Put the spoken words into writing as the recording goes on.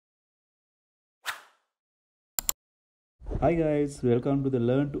Hi guys, welcome to the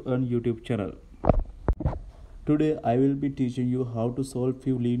Learn to Earn YouTube channel. Today I will be teaching you how to solve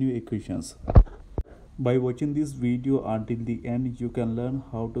few linear equations. By watching this video until the end, you can learn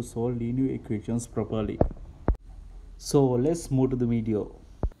how to solve linear equations properly. So let's move to the video.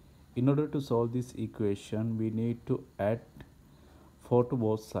 In order to solve this equation, we need to add 4 to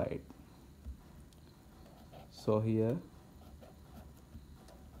both sides. So here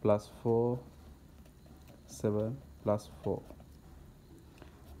plus 4, 7 plus 4.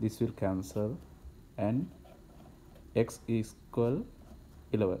 This will cancel and x is equal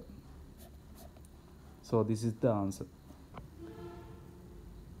 11. So this is the answer.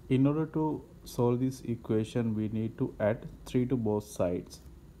 In order to solve this equation, we need to add 3 to both sides.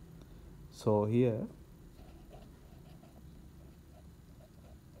 So here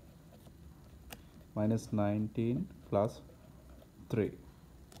minus 19 plus 3.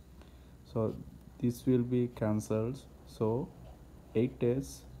 So this will be cancelled. So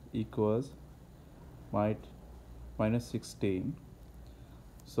 8s equals minus 16.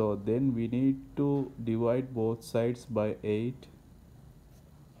 So then we need to divide both sides by 8.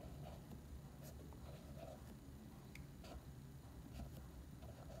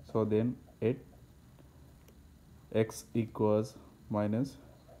 So then 8x equals minus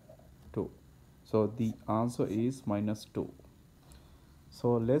 2. So the answer is minus 2.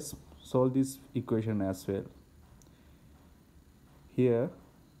 So let's solve this equation as well. Here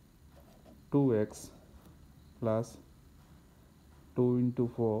 2x plus 2 into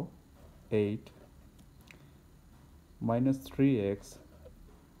 4, 8 minus 3x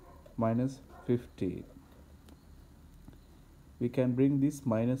minus 15. We can bring this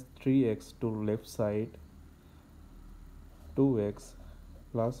minus 3x to left side, 2x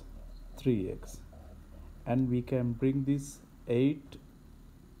plus 3x, and we can bring this 8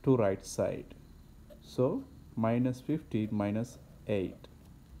 to right side. So minus 15 minus 8.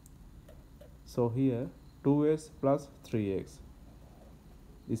 So here 2x plus 3x,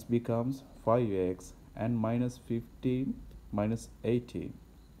 this becomes 5x, and minus 15 minus 18,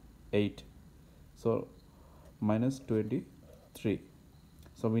 8. So minus 23.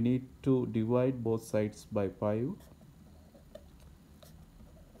 So we need to divide both sides by 5.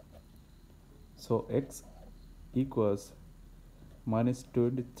 So x equals minus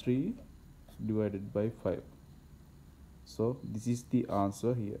 23 divided by 5. So this is the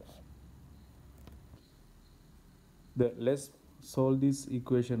answer here. Let's solve this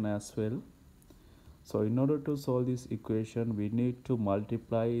equation as well. So in order to solve this equation, we need to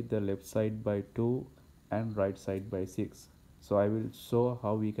multiply the left side by 2 and right side by 6. So I will show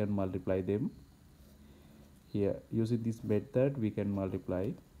how we can multiply them. Here using this method we can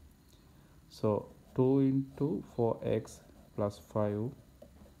multiply. So 2 into 4x plus 5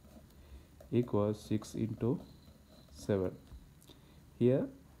 equals 6 into 7. Here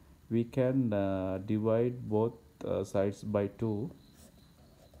we can divide both sides by 2.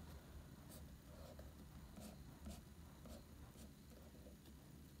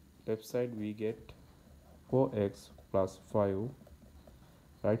 Left side we get 4x plus 5.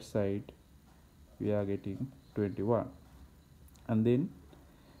 Right side we are getting 21. And then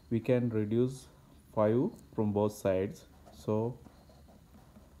we can reduce 5 from both sides. So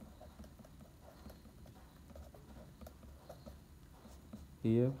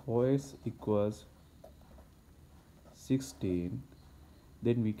here 4x equals 16.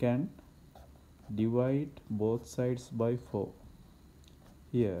 Then we can divide both sides by 4.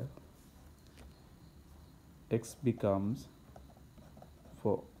 Here x becomes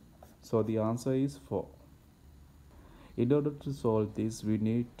 4. So the answer is 4. In order to solve this, we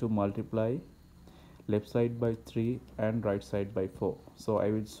need to multiply left side by 3 and right side by 4. So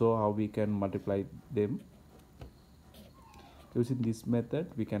I will show how we can multiply them. Using this method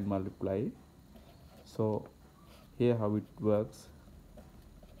we can multiply. So here how it works: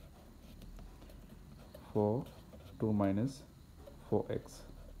 4 2 minus 4x,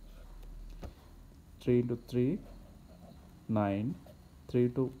 3 into 3 9, 3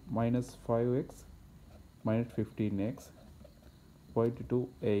 to minus 5x minus 15x, 4 into 2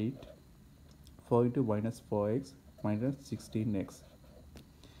 8, 4 into minus 4x minus 16x.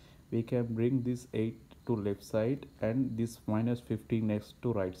 We can bring this 8 to left side and this minus 15x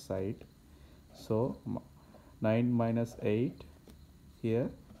to right side. So 9 minus 8, here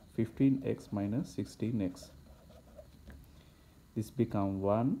 15x minus 16x. This becomes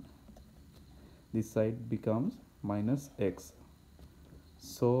 1. This side becomes minus x.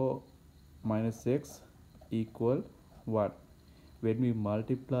 So minus x equal 1. When we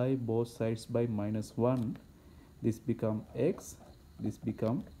multiply both sides by minus 1, this become x, this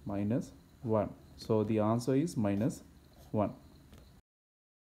become minus 1. So the answer is minus 1.